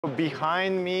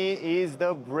Behind me is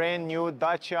the brand new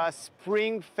Dacia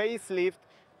Spring facelift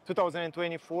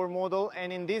 2024 model,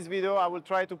 and in this video I will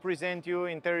try to present you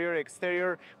interior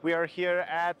exterior. We are here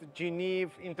at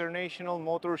Geneva International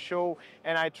Motor Show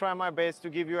and I try my best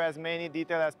to give you as many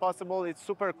details as possible. It's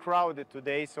super crowded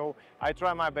today, so I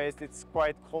try my best. It's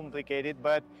quite complicated,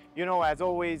 but you know, as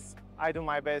always, I do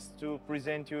my best to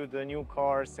present you the new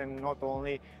cars and not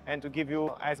only, and to give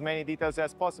you as many details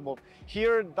as possible.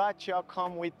 Here Dacia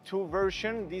come with two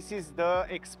versions. This is the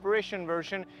Expression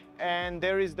version and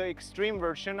there is the Extreme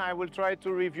version. I will try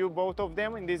to review both of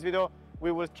them. In this video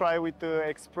we will try with the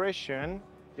Expression,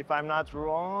 if I'm not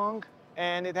wrong,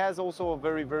 and it has also a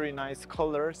very nice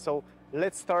color. So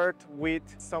let's start with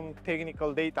some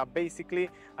technical data. Basically,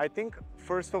 I think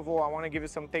first of all I want to give you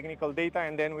some technical data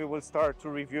and then we will start to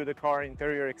review the car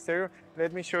interior exterior.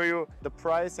 Let me show you the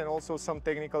price and also some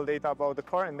technical data about the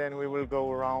car and then we will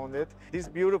go around it. This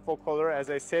beautiful color, as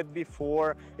I said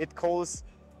before, it calls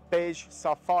beige,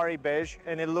 safari beige,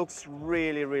 and it looks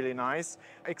really nice.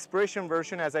 Expression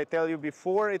version, as I tell you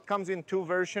before, it comes in two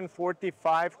versions,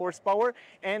 45 horsepower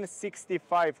and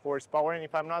 65 horsepower, and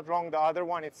if I'm not wrong the other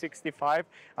one is 65,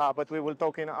 but we will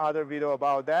talk in another video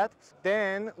about that.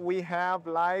 Then we have,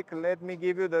 like, let me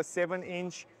give you the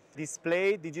 7-inch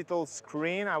display digital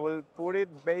screen. I will put it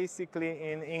basically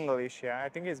in English. I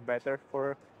think it's better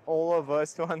for all of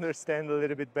us to understand a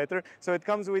little bit better. So it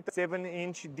comes with a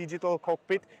 7-inch digital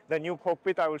cockpit. The new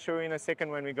cockpit I will show you in a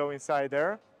second when we go inside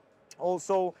there.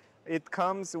 Also, it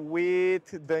comes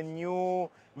with the new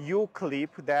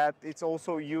U-clip that it's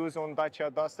also used on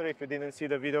Dacia Duster. If you didn't see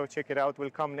the video, check it out,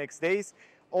 will come next days.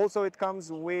 Also, it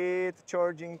comes with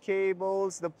charging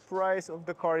cables. The price of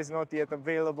the car is not yet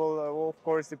available, of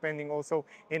course, depending also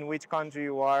in which country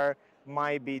you are,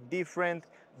 might be different,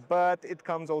 but it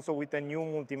comes also with a new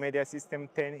multimedia system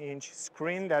 10-inch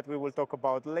screen that we will talk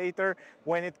about later.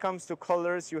 When it comes to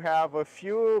colors, you have a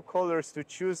few colors to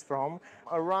choose from,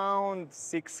 around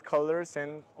 6 colors,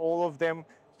 and all of them,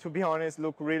 to be honest,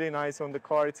 look really nice on the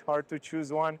car. It's hard to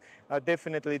choose one.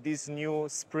 Definitely this new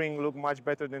Spring look much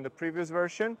better than the previous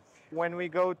version. When we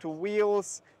go to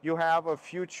wheels, you have a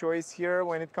few choice here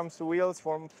when it comes to wheels,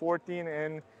 from 14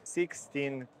 and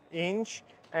 16 inch.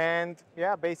 And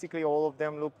yeah, basically all of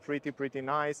them look pretty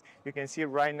nice. You can see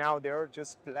right now they are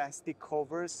just plastic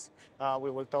covers.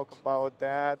 We will talk about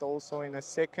that also in a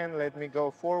second. Let me go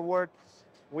forward.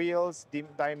 Wheels,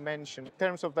 dimension. In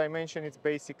terms of dimension, it's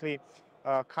basically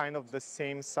kind of the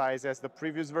same size as the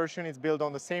previous version. It's built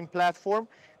on the same platform.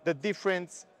 The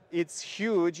difference, it's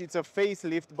huge. It's a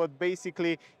facelift, but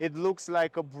basically it looks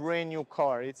like a brand new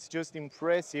car. It's just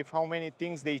impressive how many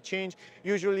things they change.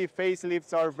 Usually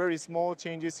facelifts are very small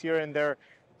changes here and there,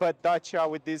 but Dacia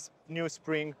with this new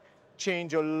Spring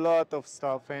change a lot of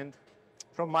stuff. And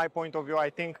from my point of view, I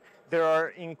think there are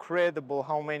incredible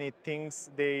how many things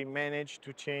they manage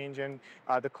to change, and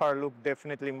the car looked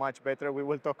definitely much better. We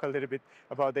will talk a little bit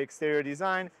about the exterior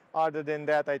design. Other than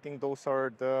that, I think those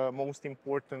are the most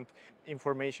important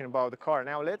information about the car.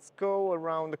 Now let's go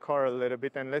around the car a little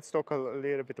bit and let's talk a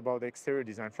little bit about the exterior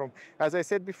design. As I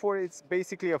said before, it's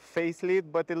basically a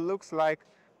facelift, but it looks like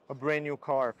a brand new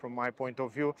car from my point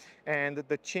of view. And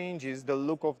the changes, the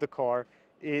look of the car,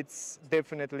 it's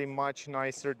definitely much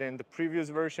nicer than the previous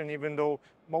version, even though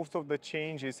most of the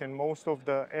changes and most of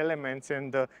the elements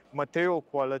and the material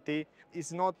quality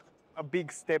is not a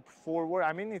big step forward.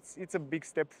 I mean, it's a big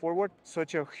step forward,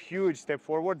 such a huge step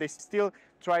forward. They still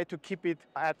try to keep it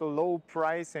at a low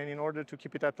price, and in order to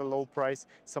keep it at a low price,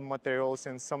 some materials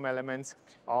and some elements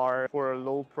are for a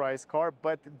low price car,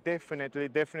 but definitely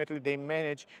they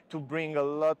manage to bring a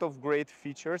lot of great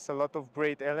features, a lot of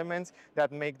great elements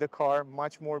that make the car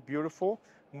much more beautiful,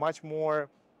 much more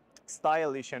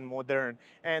stylish and modern.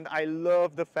 And I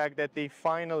love the fact that they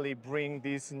finally bring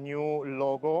this new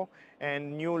logo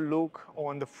and new look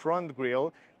on the front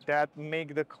grille that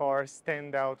make the car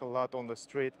stand out a lot on the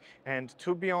street. And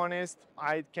to be honest,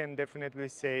 I can definitely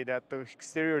say that the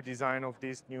exterior design of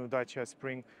this new Dacia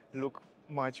Spring look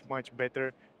much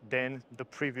better than the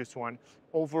previous one.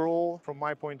 Overall, from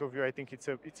my point of view, I think it's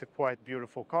a quite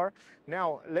beautiful car.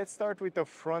 Now let's start with the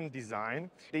front design.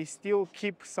 They still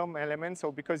keep some elements,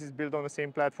 so because it's built on the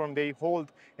same platform, they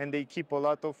hold and they keep a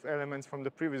lot of elements from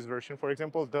the previous version. For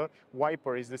example, the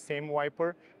wiper is the same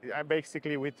wiper,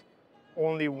 basically with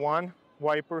only one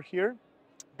wiper here.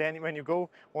 Then when you go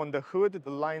on the hood, the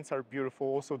lines are beautiful.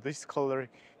 Also this color,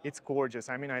 it's gorgeous.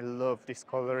 I mean, I love this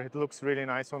color. It looks really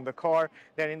nice on the car.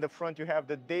 Then in the front you have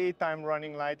the daytime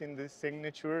running light in the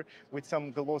signature with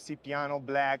some glossy piano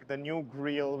black, the new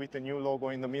grille with the new logo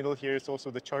in the middle. Here is also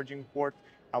the charging port.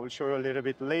 I will show you a little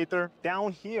bit later.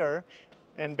 Down here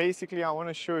And basically I want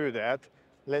to show you that.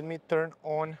 Let me turn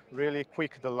on really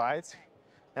quick the lights.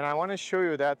 And I want to show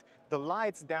you that the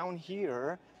lights down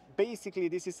here, basically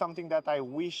this is something that I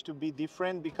wish to be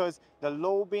different, because the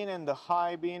low beam and the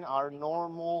high beam are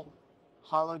normal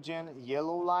halogen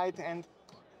yellow light. And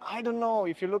I don't know,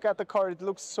 if you look at the car, it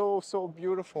looks so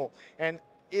beautiful. And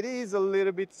it is a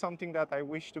little bit something that I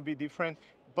wish to be different,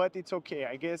 but it's okay.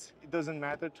 I guess it doesn't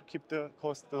matter to keep the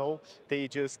cost low. They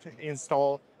just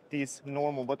install this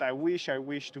normal, but I wish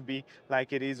to be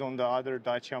like it is on the other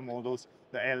Dacia models,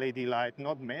 the LED light,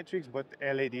 not matrix, but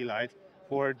LED light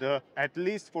for the, at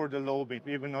least for the low beam,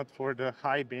 even not for the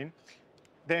high beam.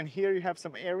 Then here you have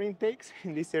some air intakes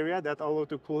in this area that allow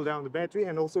to cool down the battery,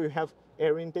 and also you have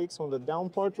air intakes on the down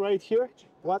part right here.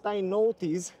 What I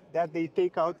noticed that they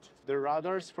take out the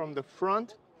radars from the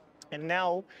front, and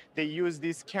now they use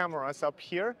these cameras up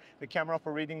here, the camera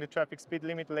for reading the traffic speed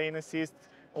limit, lane assist,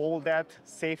 all that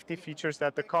safety features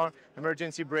that the car,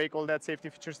 emergency brake, all that safety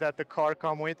features that the car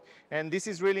come with. And this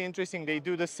is really interesting. They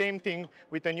do the same thing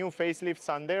with a new facelift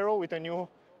Sandero, with a new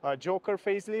Joker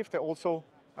facelift. Also,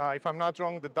 if I'm not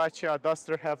wrong, the Dacia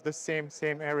Duster have the same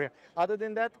area. Other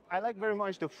than that, I like very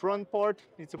much the front part.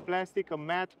 It's a plastic, a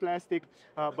matte plastic,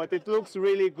 but it looks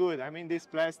really good. I mean, this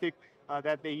plastic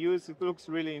that they use, it looks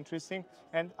really interesting.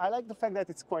 And I like the fact that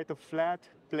it's quite a flat,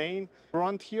 plain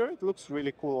front here. It looks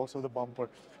really cool. Also the bumper,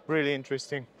 really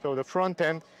interesting. So the front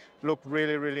end look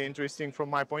really interesting from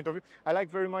my point of view. I like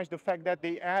very much the fact that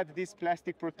they add this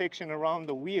plastic protection around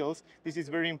the wheels. This is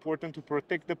very important to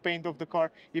protect the paint of the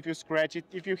car. If you scratch it,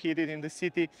 if you hit it in the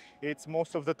city, it's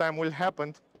most of the time will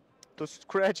happen to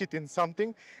scratch it in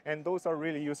something, and those are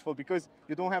really useful because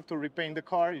you don't have to repaint the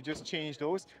car, you just change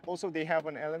those. Also, they have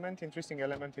an element, interesting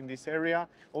element in this area.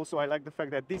 Also, I like the fact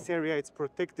that this area is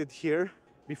protected here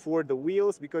before the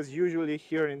wheels, because usually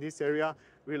here in this area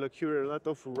will occur a lot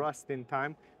of rust in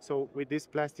time. So with this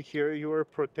plastic here, you are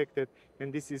protected,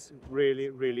 and this is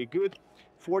really good.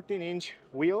 14-inch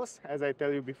wheels, as I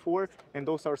tell you before, and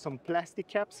those are some plastic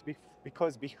caps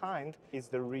because behind is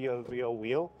the real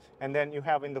wheel. And then you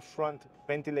have in the front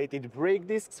ventilated brake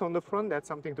discs on the front. That's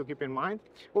something to keep in mind.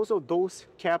 Also, those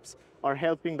caps are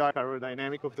helping the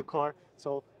aerodynamic of the car,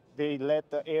 so they let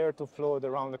the air to flow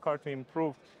around the car to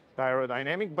improve the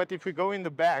aerodynamic. But if we go in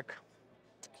the back,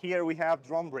 here we have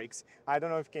drum brakes. I don't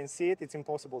know if you can see it, it's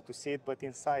impossible to see it, but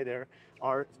inside there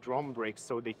are drum brakes,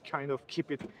 so they kind of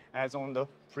keep it as on the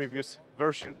previous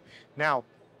version. Now,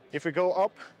 if we go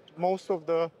up, most of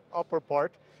the upper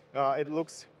part, it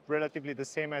looks relatively the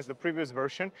same as the previous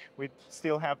version. We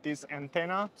still have this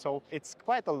antenna, so it's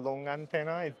quite a long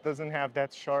antenna. It doesn't have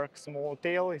that shark small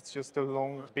tail, it's just a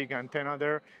long big antenna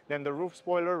there. Then the roof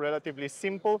spoiler, relatively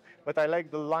simple, but I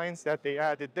like the lines that they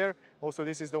added there. Also,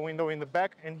 this is the window in the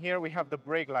back, and here we have the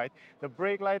brake light. The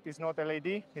brake light is not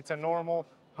LED, it's a normal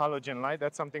halogen light.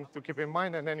 That's something to keep in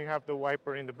mind. And then you have the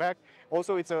wiper in the back.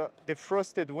 Also, it's a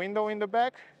defrosted window in the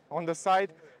back. On the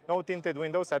side, no tinted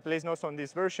windows, at least not on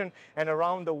this version. And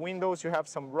around the windows, you have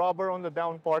some rubber on the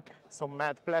down part, some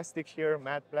matte plastic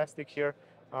here,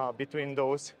 between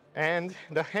those. And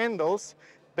the handles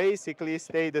basically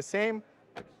stay the same.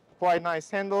 Quite nice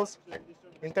handles.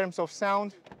 In terms of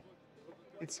sound,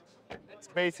 it's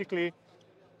basically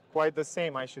quite the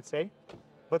same, I should say.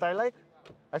 But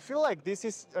I feel like this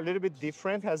is a little bit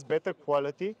different, has better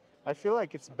quality. I feel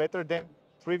like it's better than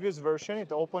previous version.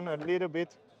 It opened a little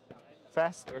bit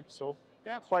faster, so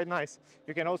yeah, quite nice.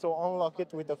 You can also unlock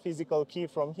it with a physical key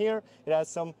from here. It has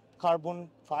some carbon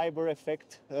fiber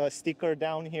effect sticker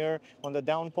down here. On the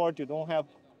down part, you don't have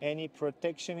any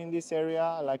protection in this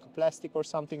area, like plastic or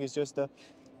something. It's just the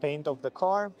paint of the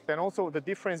car. Then also the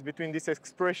difference between this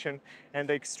expression and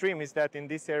the extreme is that in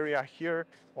this area here,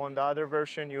 on the other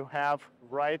version, you have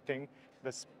writing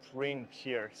the spring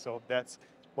here. So that's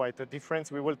quite a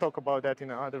difference. We will talk about that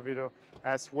in another video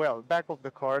as well. Back of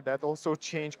the car, that also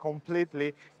changed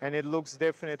completely, and it looks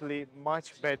definitely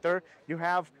much better. You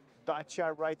have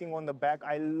Dacia writing on the back.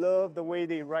 I love the way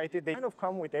they write it. They kind of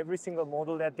come with every single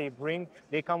model that they bring.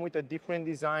 They come with a different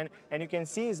design, and you can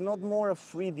see it's not more a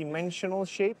three-dimensional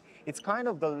shape. It's kind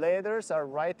of the letters are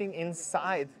writing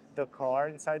inside the car,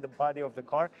 inside the body of the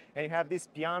car, and you have this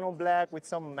piano black with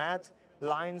some matte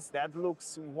lines. That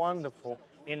looks wonderful.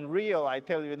 In real, I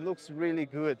tell you, it looks really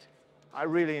good.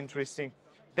 Really interesting.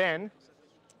 Then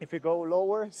if you go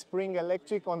lower, spring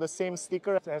electric on the same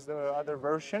sticker as the other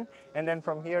version. And then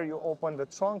from here, you open the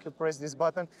trunk, you press this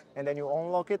button, and then you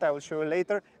unlock it. I will show you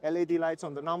later. LED lights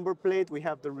on the number plate. We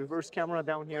have the reverse camera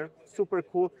down here, super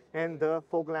cool. And the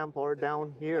fog lamp are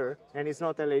down here. And it's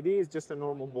not LED, it's just a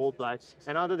normal bulb light.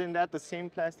 And other than that, the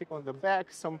same plastic on the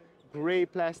back, some gray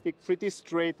plastic, pretty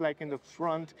straight like in the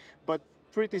front, but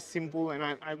pretty simple, and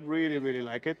I really, really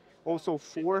like it. Also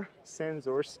 4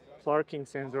 sensors, parking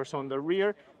sensors on the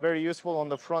rear, very useful. On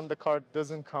the front, the car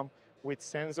doesn't come with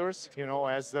sensors, you know,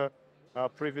 as the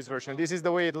previous version. This is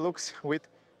the way it looks with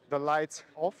the lights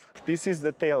off. This is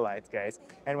the tail light, guys.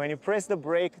 And when you press the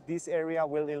brake, this area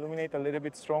will illuminate a little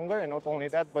bit stronger. And not only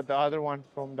that, but the other one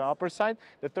from the upper side.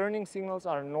 The turning signals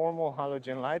are normal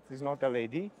halogen light, it's not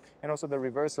LED. And also the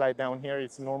reverse light down here,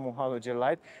 it's normal halogen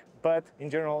light. But in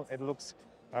general, it looks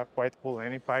quite cool.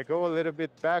 And if I go a little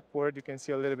bit backward, you can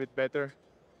see a little bit better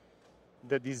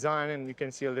the design, and you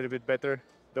can see a little bit better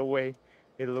the way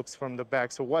it looks from the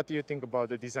back. So what do you think about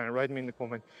the design? Write me in the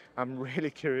comment. I'm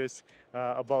really curious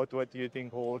about what you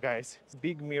think, all guys.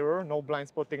 Big mirror, no blind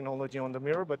spot technology on the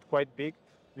mirror, but quite big.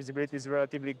 Visibility is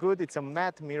relatively good. It's a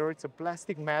matte mirror, it's a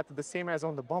plastic matte, the same as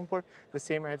on the bumper, the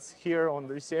same as here on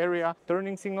this area.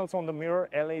 Turning signals on the mirror,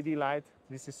 LED light.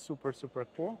 This is super, super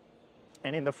cool.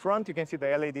 And in the front, you can see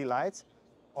the LED lights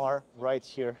are right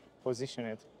here,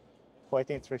 positioned.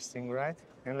 Quite interesting, right?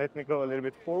 And let me go a little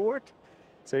bit forward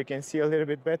so you can see a little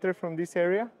bit better from this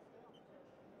area.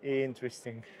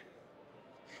 Interesting.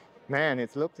 Man,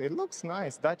 it looks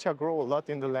nice. Dacia grew a lot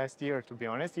in the last year, to be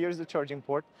honest. Here's the charging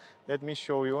port. Let me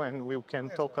show you and we can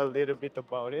talk a little bit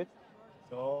about it.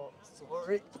 So,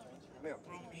 sorry.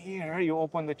 From here, you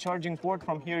open the charging port.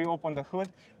 From here, you open the hood.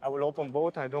 I will open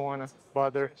both. I don't want to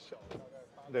bother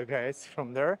the guys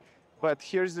from there. But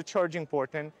here's the charging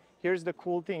port. And here's the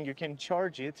cool thing. You can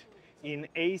charge it in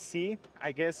AC.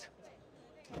 I guess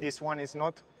this one is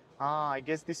not I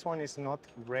guess this one is not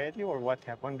ready, or what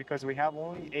happened, because we have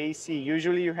only AC.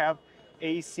 Usually you have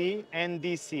AC and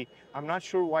DC. I'm not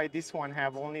sure why this one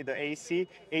have only the AC.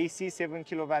 AC 7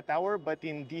 kilowatt hour, but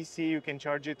in DC you can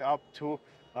charge it up to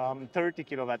 30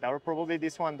 kilowatt hour. Probably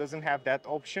this one doesn't have that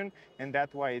option, and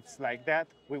that's why it's like that.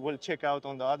 We will check out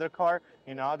on the other car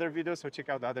in other video, so check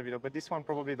out the other video. But this one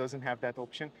probably doesn't have that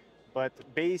option. But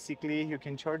basically you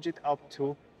can charge it up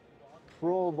to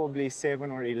probably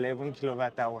 7 or 11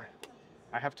 kilowatt hour.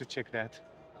 I have to check that.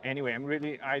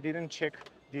 Anyway, I didn't check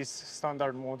this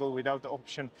standard model without the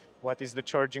option what is the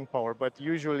charging power, but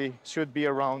usually should be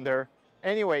around there.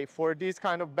 Anyway, for this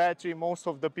kind of battery, most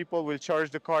of the people will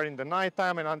charge the car in the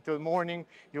nighttime, and until morning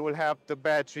you will have the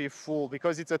battery full,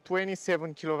 because it's a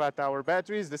 27 kilowatt hour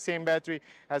battery. It's the same battery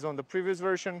as on the previous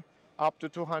version, up to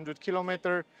 200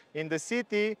 kilometer. In the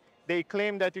city, they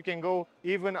claim that you can go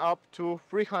even up to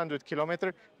 300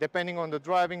 kilometers, depending on the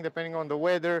driving, depending on the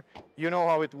weather. You know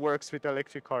how it works with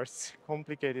electric cars.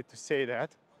 Complicated to say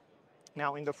that.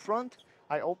 Now in the front,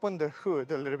 I opened the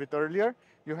hood a little bit earlier.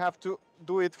 You have to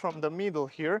do it from the middle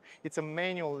here. It's a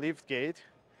manual lift gate,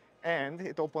 and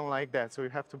it opens like that, so you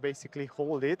have to basically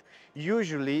hold it.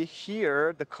 Usually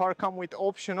here the car come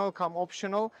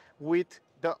optional with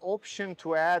the option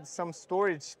to add some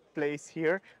storage place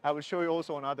here. I will show you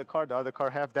also on other car. The other car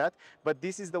have that, but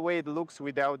this is the way it looks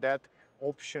without that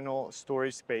optional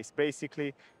storage space.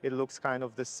 Basically it looks kind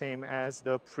of the same as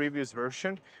the previous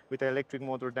version, with the electric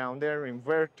motor down there,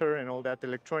 inverter and all that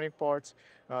electronic parts,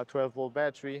 12-volt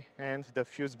battery, and the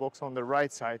fuse box on the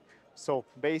right side. So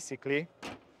basically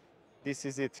this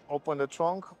is it. Open the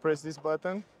trunk, press this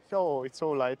button. Oh, it's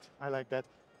so light. I like that.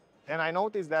 And I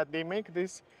noticed that they make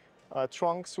this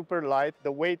trunk super light.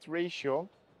 The weight ratio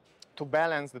to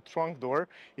balance the trunk door,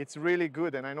 it's really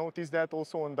good. And I noticed that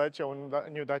also on Dacia, on the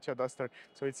new Dacia Duster.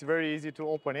 So it's very easy to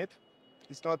open it.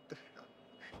 It's not,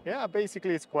 yeah,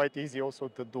 basically it's quite easy also,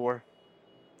 the door.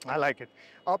 I like it.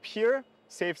 Up here,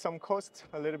 save some costs,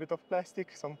 a little bit of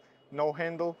plastic, some no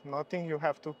handle, nothing. You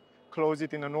have to close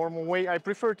it in a normal way. I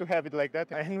prefer to have it like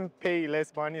that and pay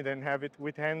less money than have it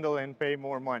with handle and pay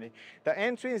more money. The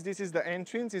entrance, this is the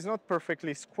entrance. It's not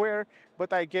perfectly square,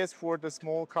 but I guess for the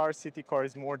small car, city car,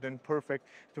 is more than perfect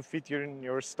to fit in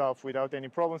your stuff without any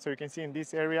problem. So you can see in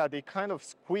this area, they kind of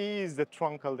squeeze the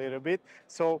trunk a little bit.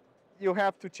 So you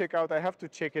have to check out, I have to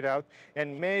check it out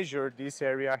and measure this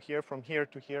area here from here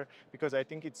to here, because I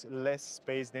think it's less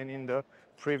space than in the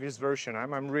previous version.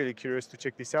 I'm really curious to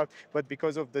check this out, but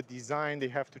because of the design, they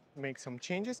have to make some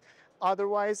changes.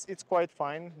 Otherwise, it's quite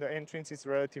fine. The entrance is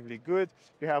relatively good.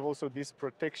 You have also this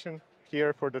protection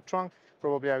here for the trunk.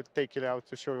 Probably I'll take it out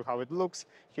to show you how it looks.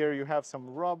 Here you have some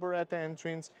rubber at the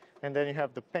entrance, and then you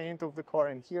have the paint of the car,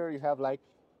 and here you have like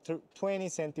 20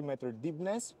 centimeter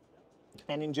deepness.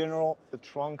 And in general, the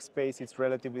trunk space is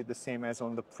relatively the same as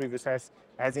on the previous,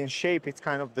 as in shape, it's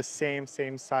kind of the same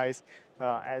size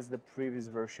as the previous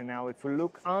version. Now, if we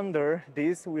look under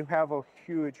this, we have a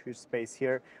huge space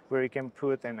here where you can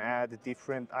put and add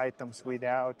different items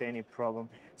without any problem.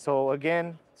 So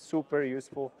again, super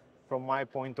useful from my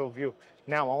point of view.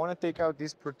 Now I want to take out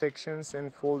these protections and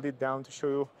fold it down to show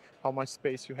you how much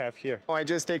space you have here. I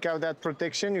just take out that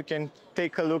protection. You can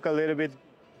take a look a little bit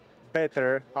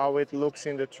better how it looks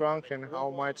in the trunk and how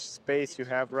much space you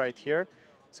have right here.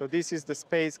 So this is the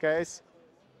space, guys.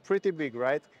 Pretty big,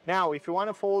 right? Now, if you want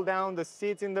to fold down the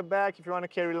seats in the back, if you want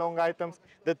to carry long items,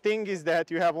 the thing is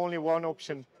that you have only one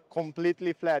option,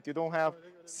 completely flat. You don't have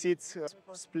seats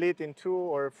split in two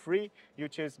or three. You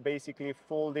just basically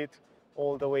fold it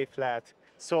all the way flat.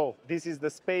 So this is the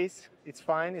space. It's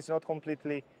fine. It's not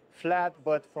completely flat,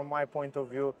 but from my point of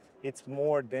view, it's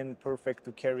more than perfect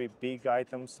to carry big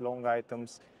items, long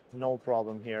items, no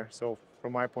problem here. So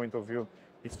from my point of view,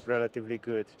 it's relatively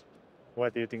good.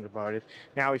 What do you think about it?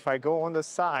 Now, if I go on the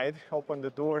side, open the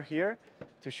door here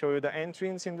to show you the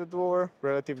entrance in the door,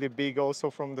 relatively big also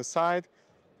from the side.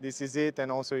 This is it,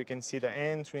 and also you can see the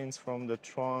entrance from the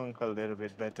trunk a little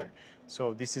bit better.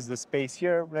 So this is the space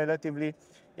here, relatively.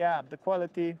 Yeah, the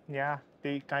quality, yeah,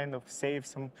 they kind of save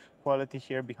some quality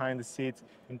here behind the seats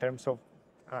in terms of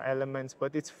elements,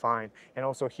 but it's fine. And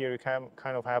also here you can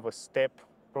kind of have a step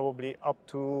probably up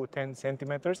to 10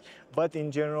 centimeters, but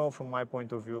in general, from my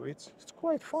point of view, it's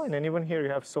quite fine. And even here you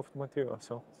have soft material,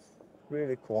 so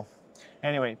really cool.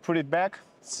 Anyway, put it back.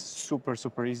 It's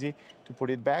super easy to put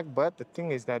it back, but the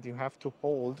thing is that you have to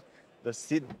hold the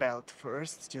seat belt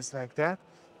first, just like that,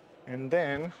 and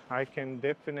then I can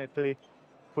definitely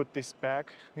put this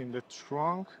back in the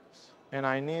trunk, and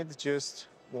I need just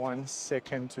 1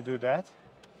 second to do that.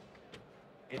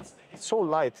 It's so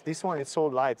light. This one is so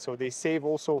light, so they save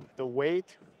also the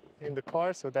weight in the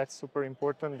car, so that's super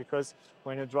important, because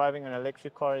when you're driving an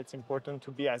electric car, it's important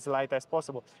to be as light as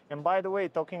possible. And by the way,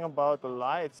 talking about the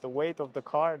lights, the weight of the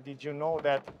car, did you know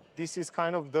that this is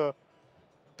kind of the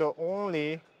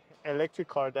only electric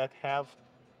car that have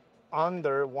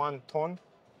under 1 ton?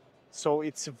 So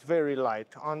it's very light,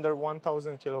 under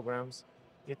 1,000 kilograms.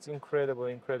 It's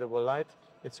incredibly light.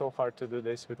 It's so hard to do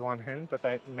this with one hand, but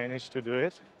I managed to do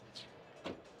it.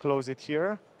 Close it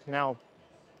here. Now,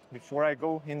 before I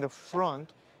go in the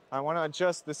front, I want to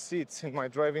adjust the seats in my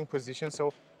driving position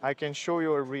so I can show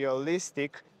you a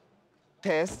realistic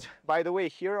test. By the way,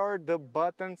 here are the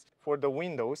buttons for the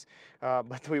windows,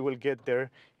 but we will get there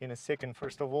in a second.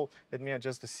 First of all, let me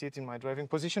adjust the seat in my driving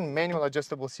position. Manual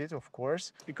adjustable seat, of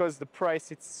course, because the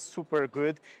price is super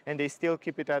good and they still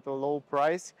keep it at a low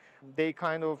price. They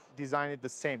kind of design it the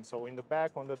same. So in the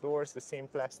back, on the doors, the same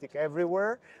plastic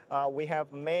everywhere. We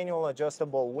have manual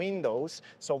adjustable windows.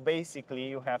 So basically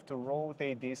you have to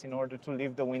rotate this in order to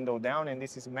lift the window down, and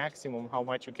this is maximum how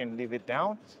much you can leave it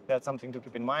down. That's something to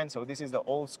keep in mind. So this is the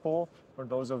old school, for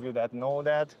those of you that know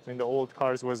that, when the old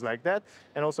cars was like that.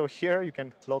 And also here you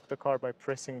can lock the car by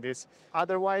pressing this.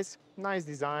 Otherwise, nice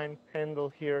design, handle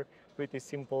here, pretty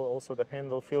simple. Also the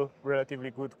handle feel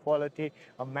relatively good quality,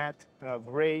 a matte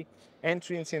gray.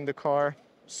 Entrance in the car,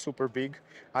 super big,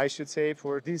 I should say.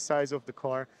 For this size of the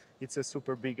car, it's a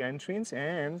super big entrance,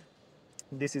 and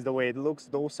this is the way it looks.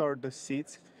 Those are the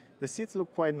seats. The seats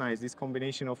look quite nice, this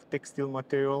combination of textile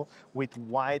material with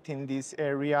white in this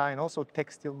area and also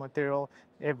textile material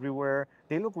everywhere.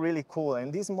 They look really cool,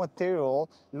 and this material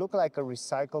look like a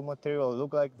recycled material,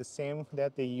 look like the same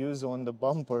that they use on the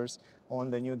bumpers on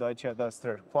the new Dacia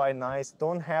Duster. Quite nice.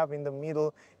 Don't have in the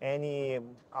middle any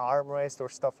armrest or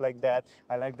stuff like that.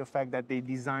 I like the fact that they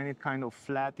design it kind of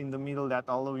flat in the middle, that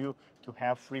allow you to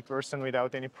have 3 person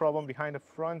without any problem. Behind the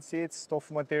front seats,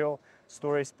 stuff material,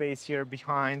 storage space here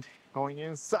behind. Going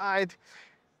inside,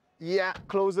 yeah,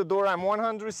 close the door. I'm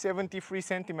 173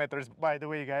 centimeters, by the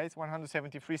way, guys,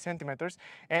 173 centimeters.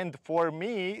 And for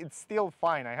me, it's still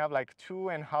fine. I have like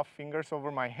 2.5 fingers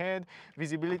over my head.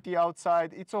 Visibility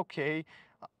outside, it's okay.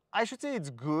 I should say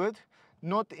it's good.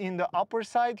 Not in the upper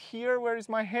side here, where is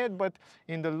my head, but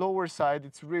in the lower side,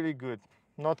 it's really good.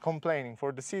 Not complaining.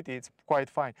 For the city, it's quite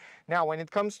fine. Now, when it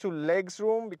comes to legs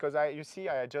room, because you see,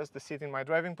 I adjust the seat in my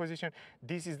driving position.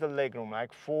 This is the leg room,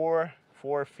 like four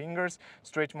fingers,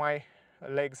 stretch my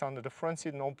legs under the front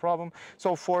seat, no problem.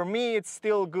 So for me, it's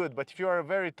still good, but if you are a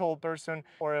very tall person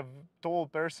or a tall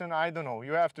person, I don't know,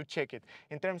 you have to check it.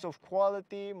 In terms of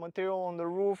quality, material on the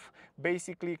roof,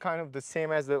 basically kind of the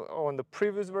same as on the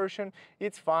previous version.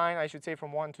 It's fine. I should say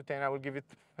from 1 to 10, I will give it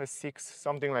a 6,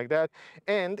 something like that.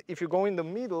 And if you go in the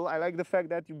middle, I like the fact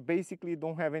that you basically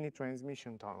don't have any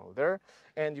transmission tunnel there,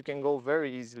 and you can go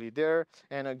very easily there.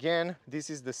 And again, this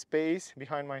is the space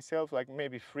behind myself, like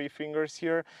maybe 3 fingers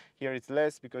here. Here it's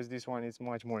less because this one is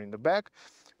much more in the back.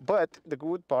 But the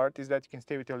good part is that you can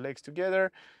stay with your legs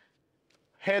together.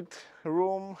 Head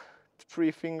room,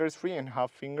 three fingers, 3.5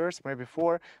 fingers, maybe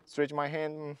four. Stretch my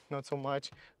hand, not so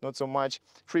much, not so much.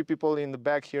 Three people in the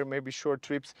back here, maybe short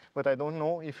trips, but I don't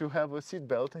know if you have a seat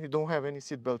belt. You don't have any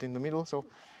seat belt in the middle, so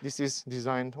this is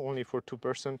designed only for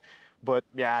two-person. But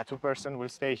yeah, two-person will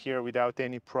stay here without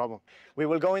any problem. We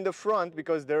will go in the front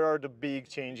because there are the big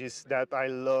changes that I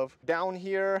love. Down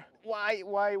here,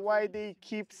 why they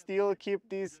still keep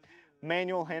this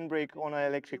manual handbrake on an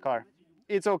electric car?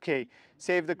 It's okay.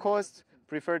 Save the cost,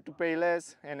 prefer to pay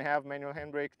less and have manual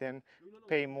handbrake than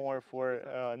pay more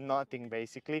for nothing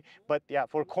basically, but yeah,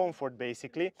 for comfort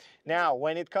basically. Now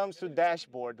when it comes to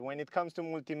dashboard, when it comes to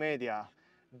multimedia,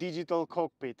 digital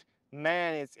cockpit,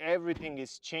 man, it's everything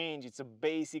is changed. It's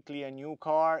basically a new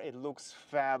car. It looks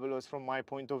fabulous from my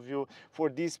point of view. For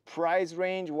this price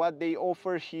range, what they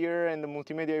offer here and the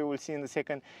multimedia you will see in a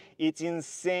second, it's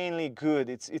insanely good.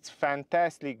 It's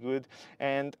fantastically good,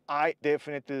 and I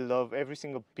definitely love every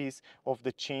single piece of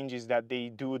the changes that they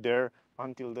do there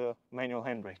until the manual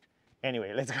handbrake.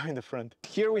 Anyway, let's go in the front.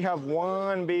 Here we have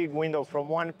one big window from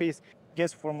one piece.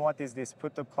 Guess from what is this?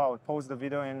 Put the pause the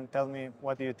video and tell me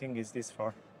what do you think is this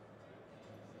for?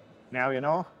 Now you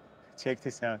know? Check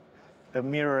this out. The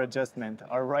mirror adjustment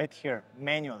are right here,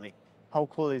 manually. How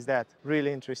cool is that?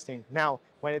 Really interesting. Now,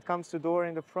 when it comes to door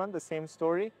in the front, the same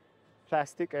story.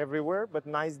 Plastic everywhere, but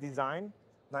nice design.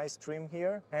 Nice trim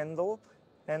here, handle.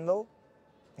 And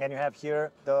you have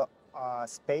here the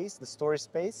space, the storage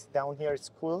space. Down here it's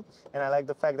cool. And I like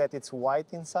the fact that it's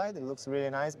white inside. It looks really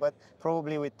nice, but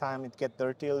probably with time it gets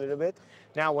dirty a little bit.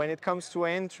 Now, when it comes to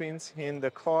entrance in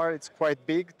the car, it's quite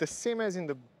big. The same as in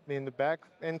the back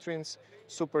entrance,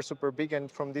 super big, and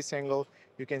from this angle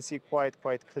you can see quite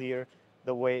clear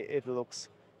the way it looks,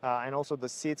 and also the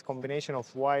seats, combination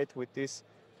of white with this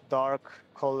dark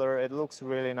color, it looks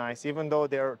really nice. Even though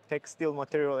there are textile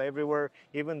material everywhere,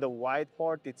 even the white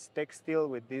part, it's textile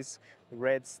with these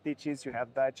red stitches. You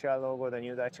have Dacia logo, the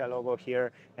new Dacia logo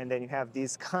here, and then you have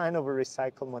this kind of a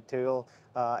recycled material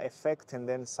effect, and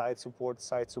then side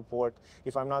support.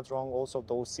 If I'm not wrong, also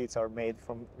those seats are made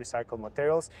from recycled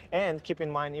materials. And keep in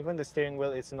mind, even the steering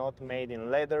wheel is not made in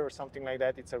leather or something like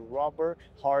that. It's a rubber,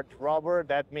 hard rubber.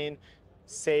 That means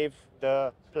save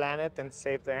the planet and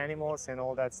save the animals and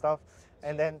all that stuff.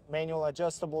 And then manual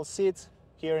adjustable seats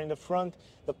here in the front.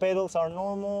 The pedals are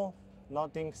normal,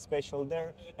 nothing special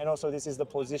there. And also this is the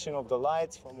position of the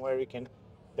lights from where you can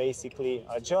basically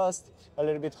adjust. A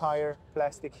little bit higher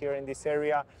plastic here in this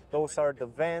area. Those are the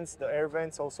vents, the air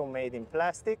vents, also made in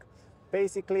plastic.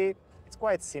 Basically it's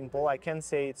quite simple. I can't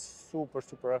say it's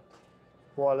super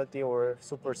quality or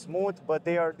super smooth, but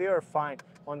they are fine.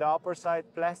 On the upper side,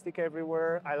 plastic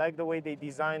everywhere. I like the way they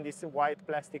designed this white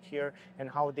plastic here and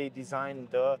how they designed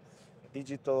the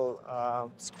digital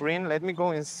screen. Let me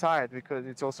go inside because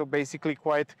it's also basically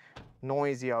quite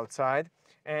noisy outside.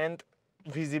 And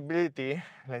visibility,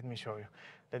 let me show you.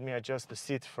 Let me adjust the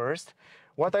seat first.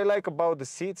 What I like about the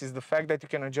seats is the fact that you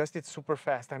can adjust it super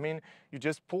fast. I mean, you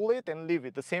just pull it and leave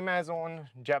it, the same as on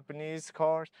Japanese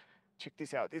cars. Check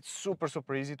this out. It's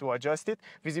super easy to adjust it.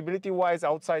 Visibility wise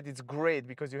outside it's great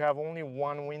because you have only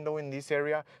one window in this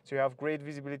area, so you have great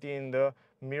visibility in the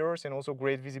mirrors and also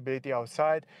great visibility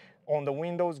outside. On the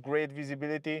windows, great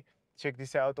visibility. Check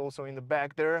this out also in the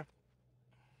back there.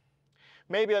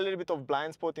 Maybe a little bit of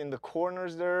blind spot in the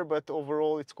corners there, but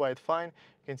overall it's quite fine.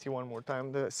 You can see one more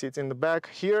time the seats in the back.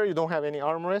 Here you don't have any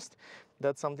armrest.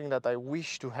 That's something that I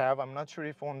wish to have. I'm not sure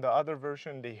if on the other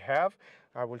version they have.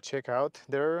 I will check out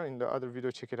there in the other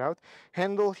video, check it out.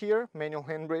 Handle here, manual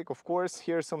handbrake, of course.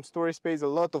 Here's some storage space, a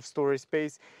lot of storage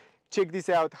space. Check this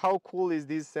out. How cool is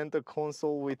this center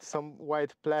console with some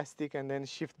white plastic and then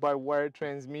shift-by-wire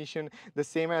transmission, the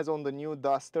same as on the new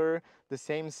Duster, the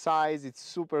same size. It's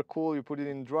super cool. You put it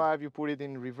in drive, you put it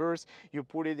in reverse, you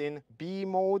put it in B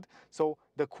mode. So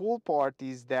the cool part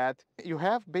is that you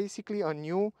have basically a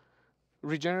new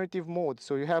regenerative mode.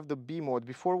 So you have the B mode.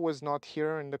 Before was not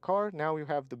here in the car, now you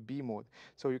have the B mode.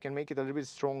 So you can make it a little bit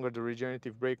stronger, the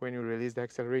regenerative brake, when you release the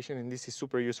acceleration, and this is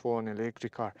super useful on an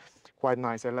electric car. Quite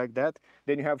nice, I like that.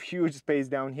 Then you have huge space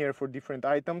down here for different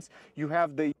items. You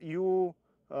have the U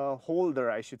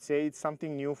holder, I should say. It's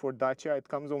something new for Dacia. It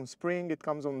comes on Spring, it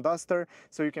comes on Duster,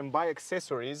 so you can buy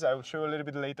accessories. I will show you a little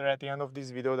bit later at the end of this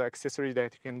video the accessory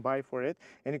that you can buy for it,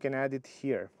 and you can add it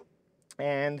here.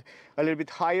 And a little bit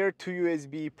higher, 2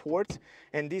 USB ports,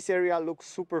 and this area looks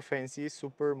super fancy,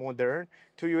 super modern.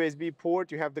 2 USB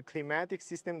port, you have the climatic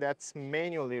system that's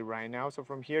manually right now, so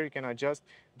from here you can adjust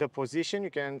the position, you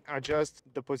can adjust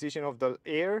the position of the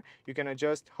air, you can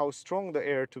adjust how strong the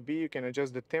air to be, you can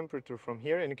adjust the temperature from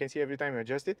here, and you can see every time you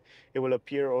adjust it, it will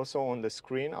appear also on the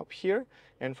screen up here,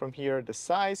 and from here the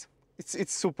size.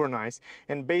 it's super nice,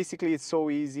 and basically it's so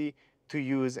easy to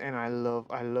use, and I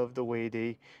love the way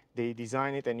they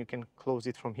design it, and you can close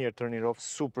it from here, turn it off,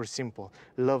 super simple.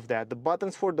 Love that. The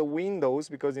buttons for the windows,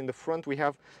 because in the front we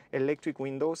have electric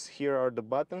windows, here are the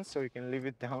buttons, so you can leave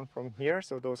it down from here.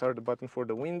 So those are the buttons for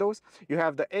the windows. You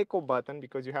have the echo button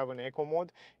because you have an echo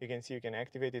mode. You can see you can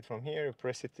activate it from here. You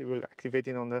press it, it will activate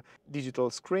it on the digital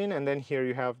screen, and then here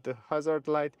you have the hazard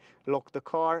light, lock the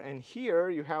car, and here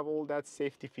you have all that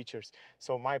safety features.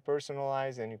 So my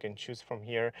personalize, and you can choose from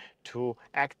here to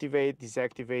activate,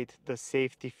 deactivate the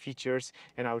safety features,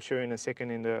 and I'll show you in a second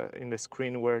in the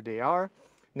screen where they are.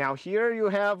 Now here you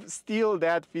have still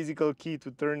that physical key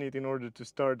to turn it in order to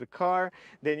start the car.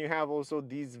 Then you have also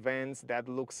these vents that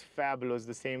looks fabulous,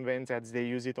 the same vents as they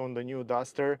use it on the new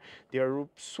Duster. They are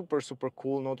super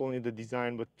cool, not only the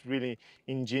design but really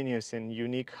ingenious and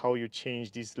unique how you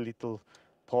change this little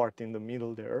part in the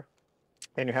middle there.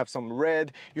 And you have some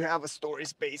red, you have a storage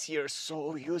space here,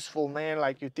 so useful, man,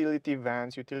 like utility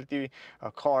vans, utility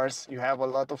cars. You have a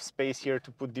lot of space here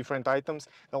to put different items.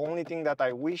 The only thing that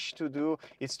I wish to do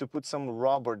is to put some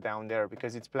rubber down there,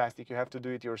 because it's plastic, you have to do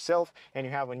it yourself. And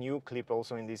you have a new clip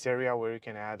also in this area where you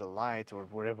can add a light or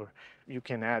whatever you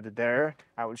can add there.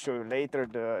 I will show you later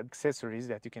the accessories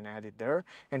that you can add it there.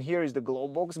 And here is the glow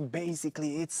box.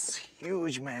 Basically it's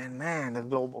huge, man, the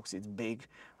glow box is big.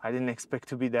 I didn't expect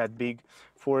to be that big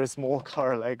for a small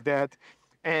car like that.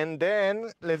 And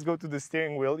then let's go to the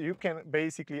steering wheel. You can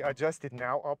basically adjust it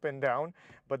now up and down,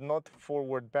 but not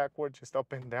forward, backward, just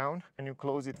up and down. And you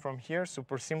close it from here,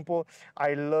 super simple.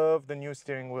 I love the new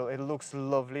steering wheel. It looks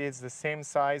lovely. It's the same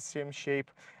size, same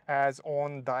shape as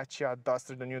on Dacia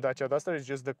Duster. The new Dacia Duster is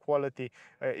just the quality.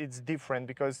 It's different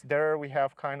because there we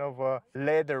have kind of a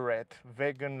leatherette,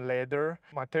 vegan leather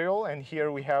material, and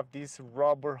here we have this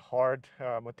rubber hard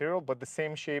material, but the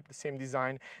same shape, the same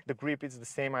design. The grip is the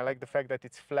same. I like the fact that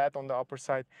it's flat on the upper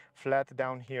side, flat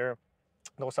down here.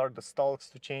 Those are the stalks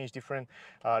to change different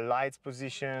lights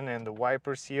position, and the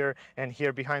wipers here. And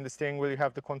here behind the steering wheel you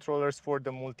have the controllers for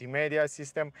the multimedia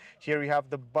system. Here you have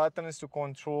the buttons to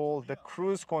control the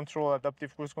cruise control,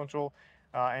 adaptive cruise control,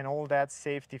 and all that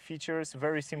safety features.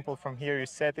 Very simple. From here you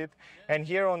set it. And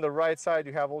here on the right side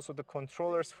you have also the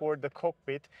controllers for the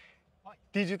cockpit.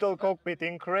 Digital cockpit,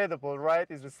 incredible, right?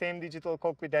 It's the same digital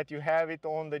cockpit that you have it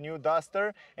on the new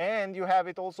Duster, and you have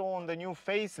it also on the new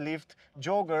facelift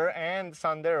Jogger and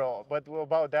Sandero, but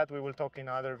about that we will talk in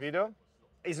another video.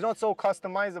 It's not so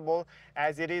customizable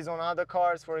as it is on other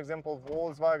cars, for example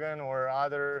Volkswagen or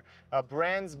other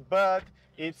brands, but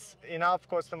it's enough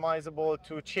customizable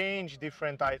to change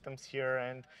different items here.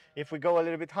 And if we go a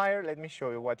little bit higher, let me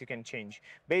show you what you can change.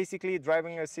 Basically,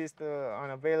 driving assist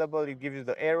unavailable, it gives you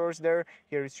the errors there.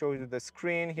 Here it shows you the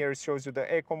screen, here it shows you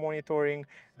the eco monitoring,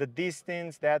 the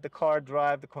distance that the car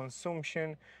drives, the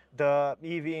consumption, the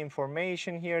EV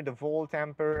information here, the volt,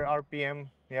 ampere, RPM,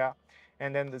 yeah,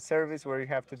 and then the service where you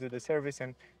have to do the service,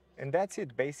 and that's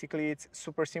it. Basically it's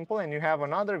super simple. And you have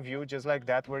another view just like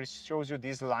that where it shows you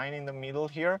this line in the middle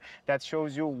here that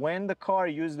shows you when the car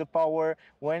uses the power,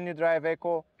 when you drive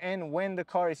eco, and when the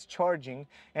car is charging.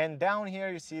 And down here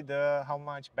you see the how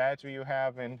much battery you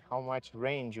have and how much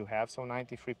range you have. So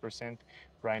 93%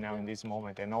 right now in this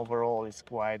moment, and overall it's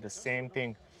quite the same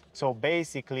thing. So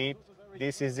basically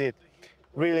this is it.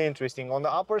 Really interesting. On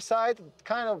the upper side,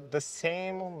 kind of the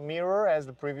same mirror as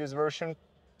the previous version.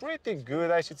 Pretty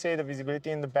good, I should say. The visibility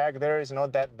in the back there is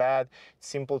not that bad.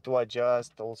 Simple to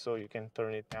adjust. Also, you can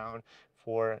turn it down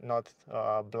for not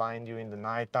blind you in the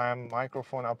nighttime.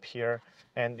 Microphone up here,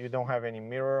 and you don't have any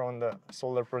mirror on the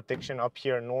solar protection. Up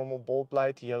here, normal bulb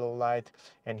light, yellow light,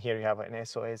 and here you have an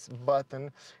SOS button.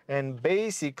 And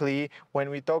basically, when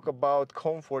we talk about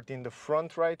comfort in the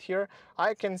front right here,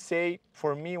 I can say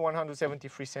for me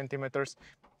 173 centimeters,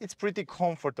 it's pretty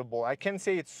comfortable. I can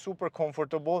say it's super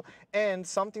comfortable. And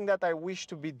something that I wish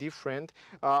to be different,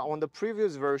 on the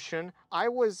previous version, I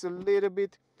was a little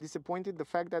bit disappointed the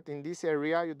fact that in this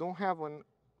area you don't have a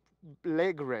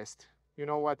leg rest. You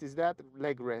know what is that?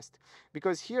 Leg rest.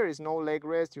 Because here is no leg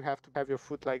rest. You have to have your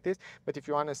foot like this. But if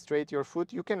you want to straight your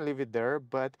foot, you can leave it there.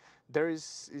 But there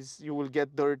is you will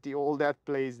get dirty. All that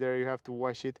place there, you have to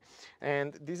wash it.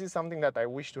 And this is something that I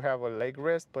wish to have a leg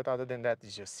rest. But other than that,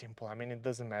 it's just simple. I mean, it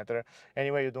doesn't matter.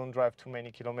 Anyway, you don't drive too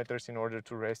many kilometers in order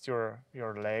to rest your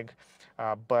leg.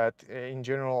 But in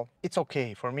general, it's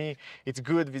okay. For me, it's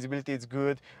good. Visibility is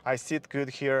good. I sit good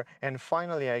here. And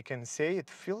finally, I can say it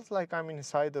feels like I'm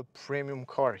inside a premium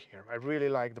car here. I really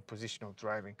like the position of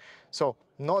driving. So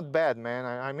not bad, man.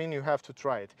 I mean, you have to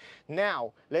try it.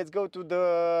 Now, let's go to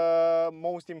the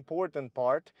most important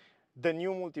part, the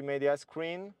new multimedia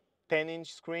screen.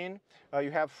 10-inch screen.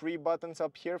 You have 3 buttons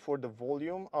up here for the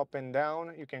volume, up and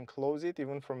down. You can close it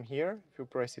even from here if you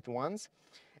press it once.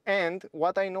 And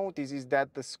what I noticed is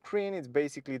that the screen is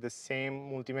basically the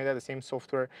same multimedia, the same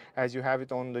software as you have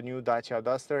it on the new Dacia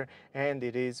Duster, and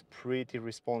it is pretty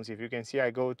responsive. You can see I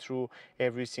go through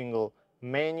every single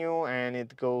menu and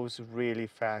it goes really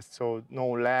fast, so no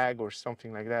lag or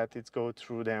something like that. It goes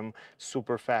through them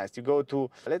super fast. You go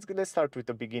to, let's start with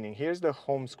the beginning. Here's the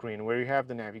home screen where you have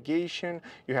the navigation,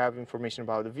 you have information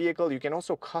about the vehicle. You can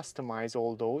also customize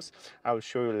all those. I will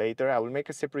show you later. I will make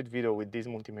a separate video with this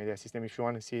multimedia system. If you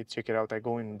want to see it, check it out. I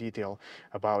go in detail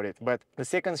about it. But the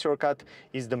second shortcut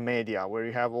is the media, where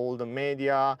you have all the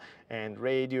media and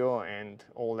radio and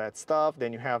all that stuff.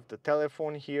 Then you have the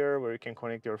telephone here where you can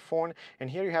connect your phone, and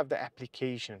here you have the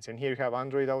applications, and here you have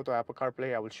Android Auto, Apple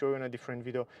CarPlay. I will show you in a different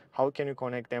video how can you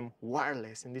connect them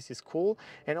wireless, and this is cool.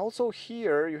 And also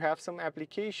here you have some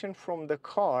application from the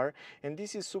car, and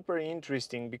this is super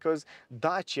interesting because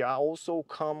Dacia also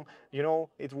come, you know,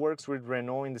 it works with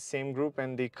Renault in the same group,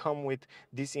 and they come with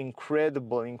this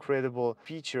incredible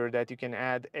feature that you can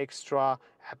add extra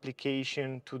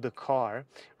application to the car.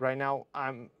 Right now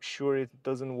I'm sure it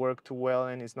doesn't work too well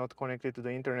and it's not connected to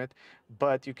the internet,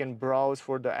 but you can browse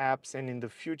for the apps, and in the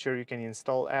future you can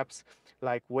install apps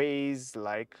like Waze,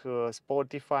 like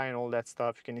Spotify and all that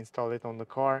stuff. You can install it on the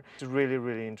car. It's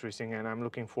really interesting, and I'm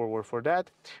looking forward for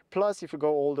that. Plus, if you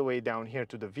go all the way down here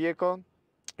to the vehicle,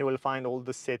 you will find all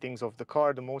the settings of the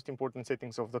car, the most important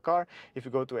settings of the car. If you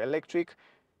go to electric,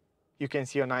 you can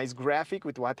see a nice graphic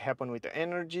with what happened with the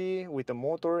energy, with the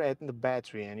motor and the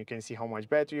battery, and you can see how much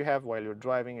battery you have while you're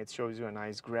driving. It shows you a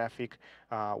nice graphic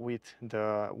with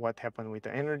what happened with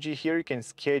the energy. Here you can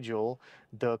schedule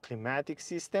the climatic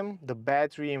system, the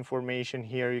battery information.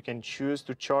 Here you can choose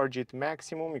to charge it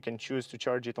maximum, you can choose to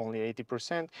charge it only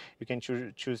 80%, you can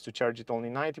choose to charge it only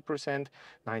 90%,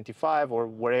 95, or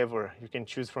whatever. You can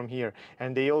choose from here.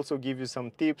 And they also give you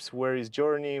some tips: where is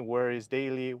journey, where is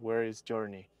daily, where is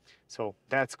journey. So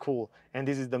that's cool, and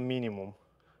this is the minimum.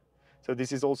 So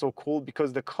this is also cool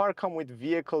because the car comes with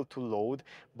vehicle to load.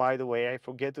 By the way, I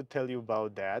forget to tell you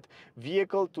about that.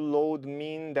 Vehicle to load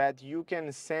mean that you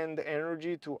can send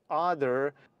energy to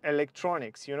other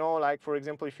electronics. You know, like for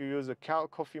example, if you use a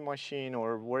coffee machine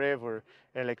or whatever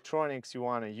electronics you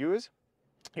want to use,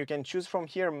 you can choose from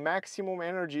here maximum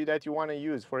energy that you want to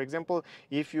use. For example,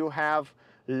 if you have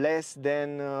less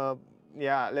than,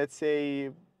 let's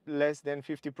say less than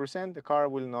 50%, the car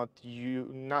will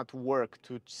not work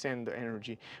to send the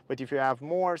energy. But if you have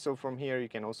more, so from here you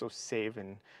can also save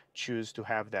and choose to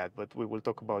have that. But we will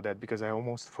talk about that because I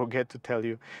almost forget to tell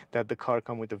you that the car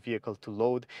comes with a vehicle to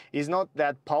load. It's not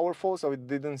that powerful, so it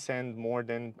didn't send more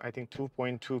than, I think,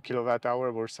 2.2 kilowatt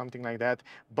hour or something like that,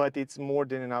 but it's more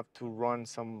than enough to run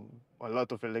a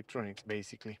lot of electronics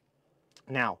basically.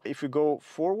 Now, if you go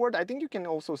forward, I think you can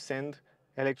also send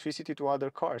electricity to other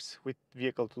cars with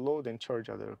vehicle to load and charge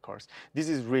other cars. This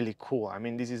is really cool. I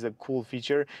mean, this is a cool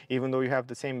feature. Even though you have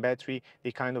the same battery,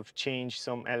 they kind of change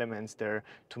some elements there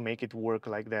to make it work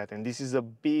like that. And this is a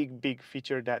big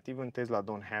feature that even Tesla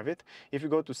don't have it. If you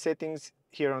go to settings,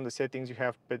 here on the settings you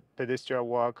have pedestrian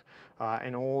walk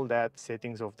and all that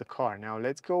settings of the car. Now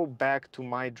let's go back to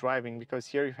my driving, because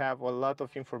here you have a lot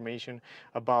of information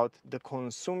about the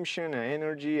consumption and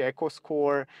energy, eco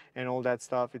score and all that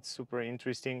stuff. It's super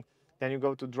interesting. Then you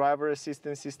go to driver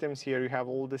assistance systems. Here you have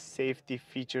all the safety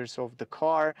features of the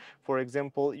car. For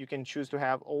example, you can choose to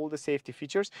have all the safety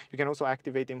features. You can also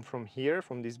activate them from here,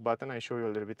 from this button I showed you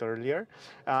a little bit earlier.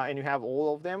 And you have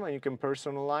all of them, and you can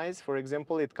personalize. For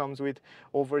example, it comes with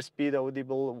overspeed,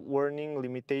 audible warning,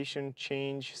 limitation,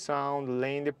 change, sound,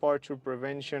 lane departure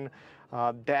prevention,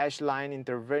 dash line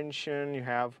intervention. You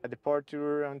have a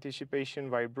departure anticipation,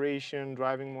 vibration,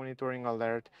 driving monitoring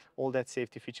alert, all that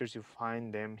safety features. You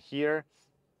find them here.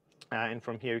 And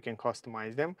from here you can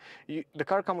customize them. The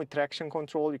car comes with traction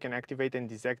control. You can activate and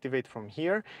deactivate from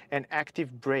here. And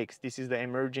active brakes. This is the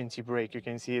emergency brake. You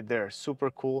can see it there. Super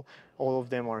cool. All of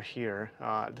them are here,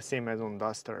 the same as on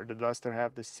Duster. The Duster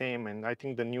have the same, and I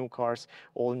think the new cars,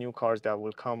 all new cars that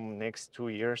will come next 2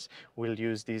 years will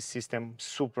use this system.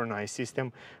 Super nice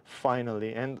system,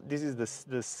 finally. And this is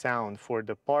the sound for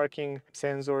the parking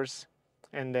sensors,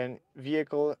 and then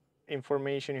vehicle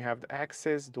information. You have the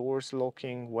access, doors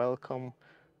locking, welcome,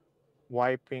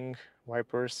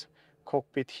 wipers,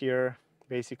 cockpit here.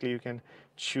 Basically you can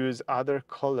choose other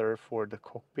color for the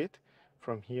cockpit.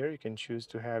 From here you can choose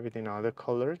to have it in other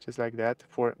color, just like that.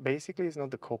 For basically it's not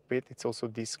the cockpit, it's also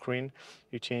this screen.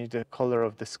 You change the color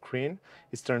of the screen.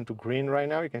 It's turned to green right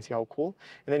now. You can see how cool.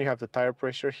 And then you have the tire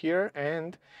pressure here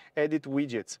and edit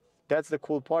widgets. That's the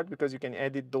cool part, because you can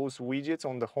edit those widgets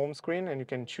on the home screen and you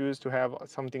can choose to have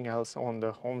something else on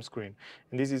the home screen.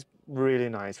 And this is really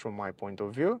nice from my point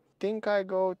of view. Think I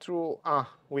go through,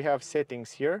 we have settings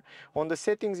here. On the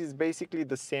settings is basically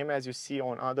the same as you see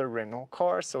on other Renault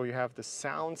cars. So you have the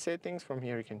sound settings. From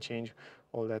here you can change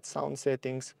all that sound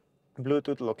settings,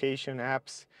 Bluetooth, location,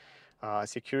 apps,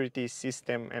 security,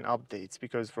 system, and updates,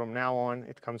 because from now on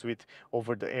it comes with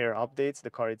over-the-air updates. The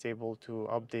car is able to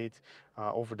update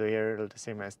over the air, the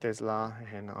same as Tesla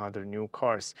and other new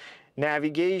cars.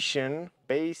 Navigation,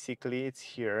 basically it's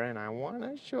here, and I want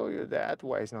to show you that.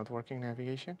 Why is not working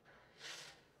navigation?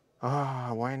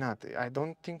 Why not? I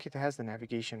don't think it has the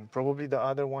navigation. Probably the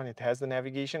other one, it has the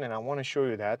navigation, and I want to show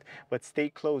you that. But stay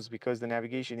close, because the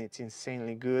navigation, it's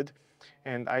insanely good.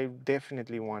 And I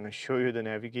definitely want to show you the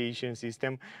navigation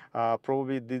system.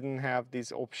 Probably didn't have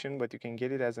this option, but you can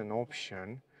get it as an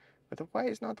option. But why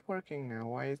is not working now?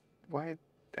 Why it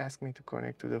ask me to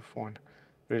connect to the phone?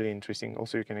 Really interesting.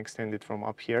 Also, you can extend it from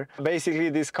up here. Basically,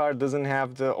 this car doesn't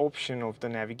have the option of the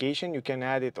navigation. You can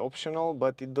add it optional,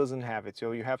 but it doesn't have it.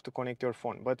 So you have to connect your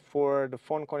phone. But for the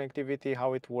phone connectivity,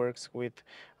 how it works with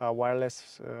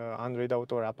wireless Android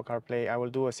Auto or Apple CarPlay, I will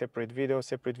do a separate video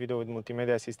with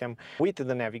multimedia system with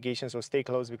the navigation. So stay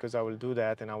close, because I will do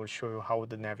that and I will show you how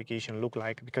the navigation look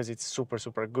like, because it's super,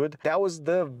 super good. That was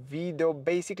the video.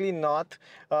 Basically not.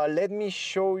 Let me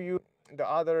show you the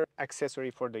other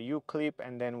accessory for the U-clip,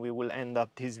 and then we will end up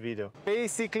this video.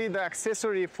 Basically, the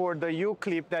accessory for the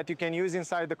U-clip that you can use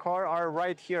inside the car are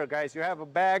right here, guys. You have a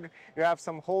bag, you have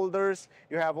some holders,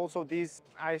 you have also this,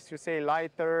 I should say,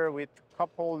 lighter with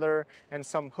cup holder and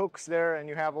some hooks there, and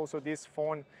you have also this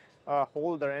phone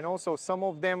holder. And also some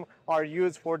of them are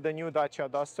used for the new Dacia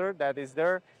Duster that is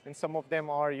there, and some of them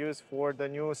are used for the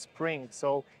new Spring.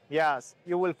 So yes,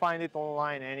 you will find it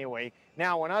online anyway.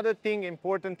 Now, another thing,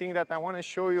 important thing that I want to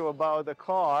show you about the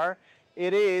car,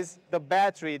 it is the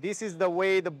battery. This is the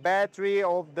way the battery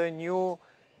of the new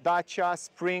Dacia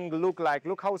Spring look like.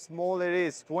 Look how small it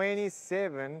is,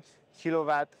 27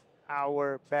 kilowatt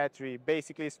hour battery.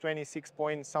 Basically it's 26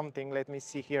 point something, let me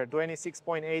see here,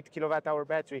 26.8 kilowatt hour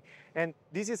battery. And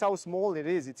this is how small it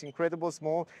is. It's incredible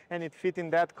small, and it fit in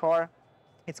that car.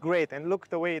 It's great. And look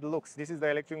the way it looks. This is the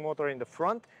electric motor in the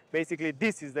front. Basically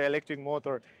this is the electric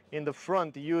motor in the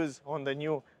front used on the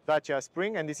new Dacia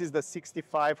Spring, and this is the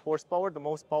 65 horsepower, the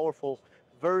most powerful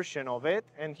version of it.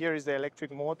 And here is the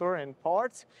electric motor and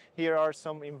parts. Here are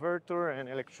some inverter and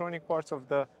electronic parts of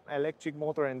the electric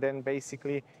motor, and then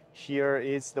basically here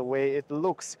is the way it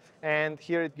looks. And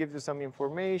here it gives you some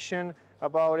information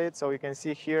about it. So you can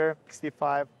see here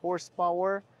 65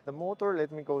 horsepower the motor.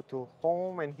 Let me go to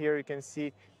home, and here you can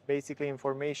see basically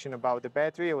information about the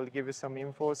battery. It will give you some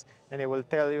infos, and it will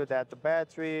tell you that the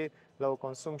battery, low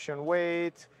consumption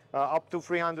weight, up to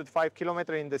 305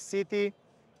 kilometers in the city,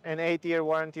 and 8-year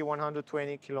warranty,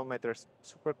 120 kilometers.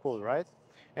 Super cool, right?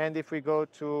 And if we go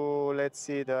to, let's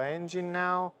see the engine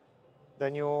now, the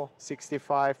new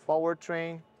 65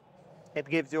 powertrain, it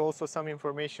gives you also some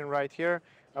information right here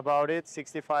about it,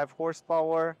 65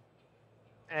 horsepower,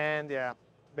 and yeah,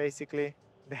 basically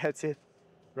that's it,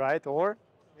 right? Or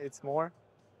it's more.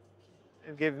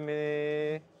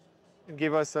 It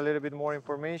give us a little bit more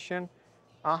information.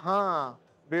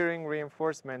 Bearing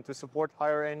reinforcement to support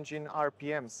higher engine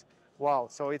RPMs. Wow,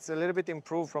 so it's a little bit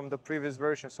improved from the previous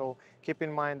version. So keep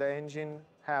in mind the engine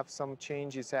have some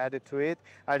changes added to it.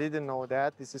 I didn't know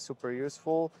that. This is super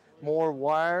useful. More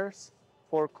wires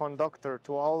for conductor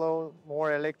to allow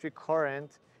more electric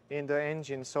current in the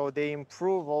engine. So they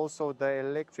improve also the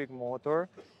electric motor.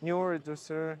 New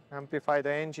reducer amplify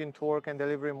the engine torque and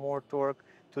deliver more torque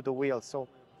to the wheels. So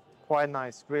quite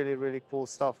nice, really, really cool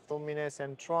stuff.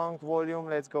 Luminescent trunk volume.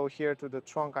 Let's go here to the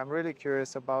trunk. I'm really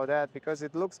curious about that because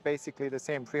it looks basically the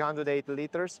same. 308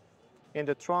 liters in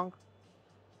the trunk.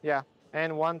 Yeah,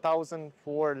 and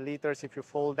 1004 liters if you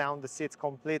fold down the seats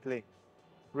completely.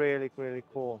 Really, really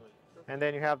cool. And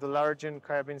then you have the large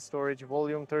cabin storage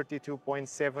volume,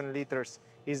 32.7 liters.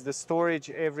 Is the storage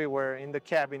everywhere in the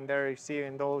cabin there, you see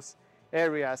in those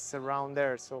areas around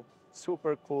there. So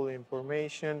super cool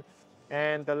information.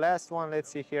 And the last one, let's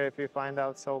see here if we find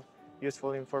out so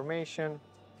useful information.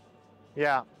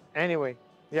 Yeah, anyway,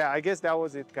 yeah, I guess that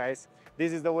was it, guys.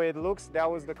 This is the way it looks.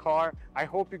 That was the car. I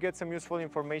hope you get some useful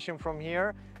information from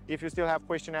here. If you still have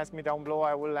questions, ask me down below.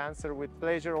 I will answer with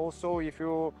pleasure. Also, if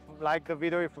you like the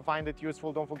video, if you find it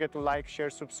useful, don't forget to like, share,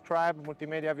 subscribe.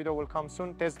 Multimedia video will come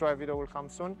soon. Test drive video will come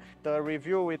soon. The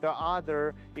review with the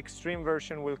other extreme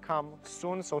version will come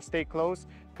soon, so stay close.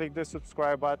 Click the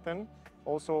subscribe button.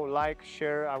 Also, like,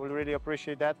 share. I will really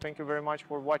appreciate that. Thank you very much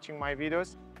for watching my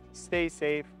videos. stay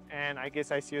safe, and I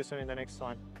guess I see you soon in the next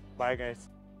one. Bye guys.